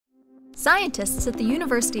Scientists at the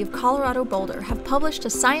University of Colorado Boulder have published a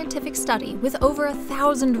scientific study with over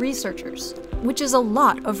 1,000 researchers, which is a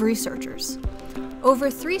lot of researchers.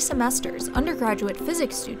 Over 3 semesters, undergraduate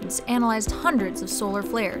physics students analyzed hundreds of solar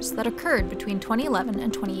flares that occurred between 2011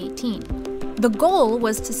 and 2018. The goal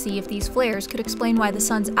was to see if these flares could explain why the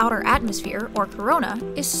sun's outer atmosphere, or corona,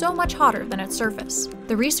 is so much hotter than its surface.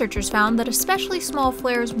 The researchers found that especially small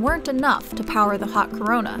flares weren't enough to power the hot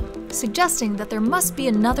corona, suggesting that there must be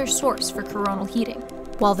another source for coronal heating.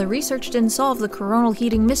 While the research didn't solve the coronal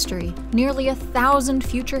heating mystery, nearly 1,000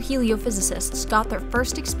 future heliophysicists got their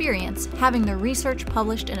first experience having their research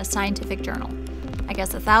published in a scientific journal. I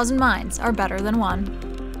guess 1,000 minds are better than one.